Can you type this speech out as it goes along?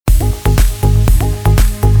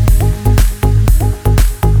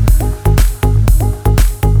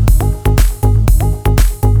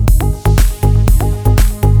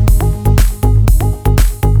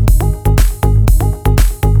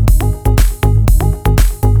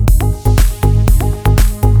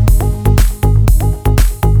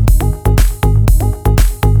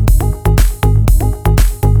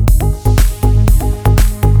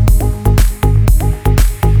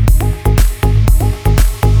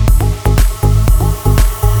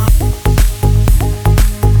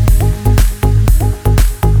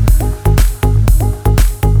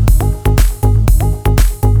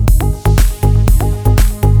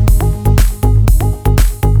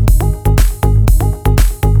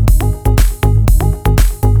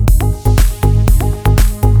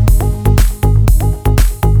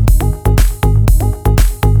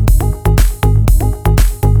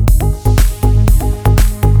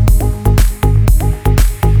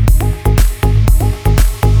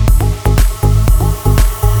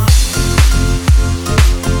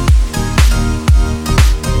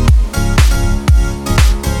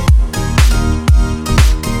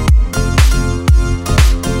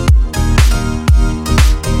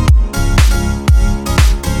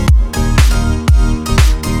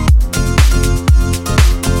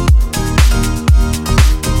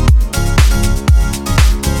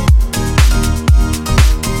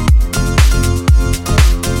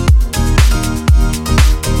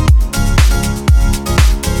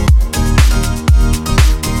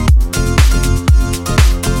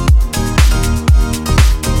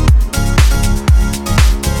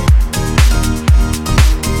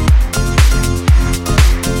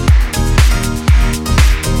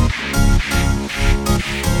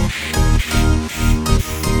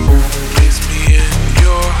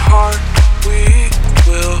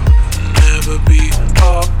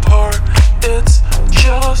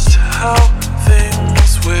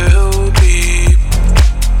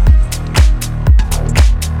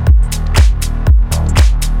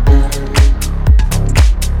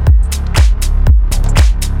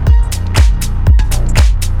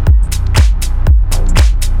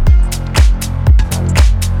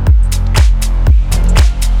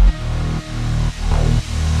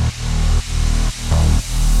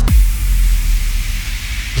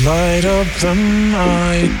Light up the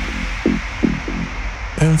night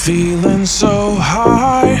and feeling so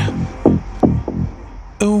high.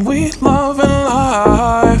 We love in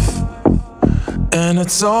life and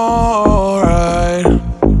it's alright.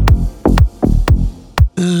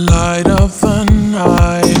 Light up the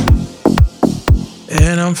night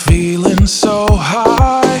and I'm feeling so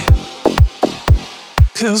high,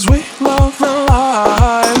 'cause we love in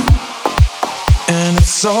life and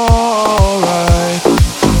it's alright.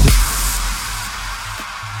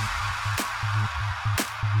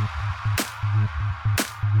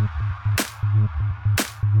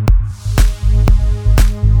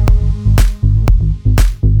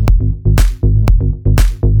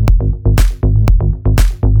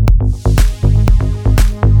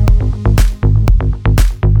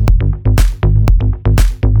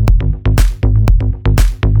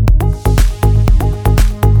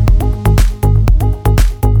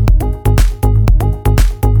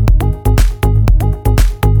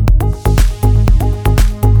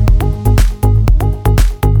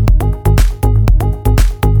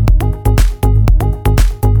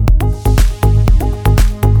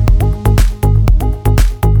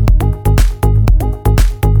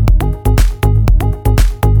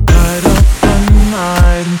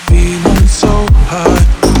 Feeling so high,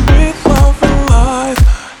 we love in life,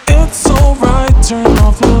 it's alright. Turn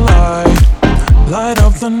off the light, light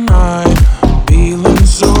up the night. Feeling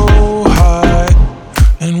so high,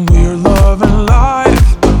 and we're loving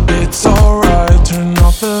life. It's alright. Turn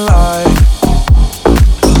off the light,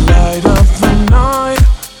 light up the night.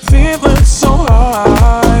 Feeling so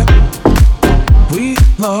high, we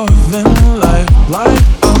love in life. Light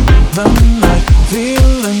up the night,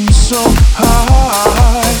 feeling so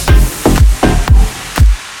high.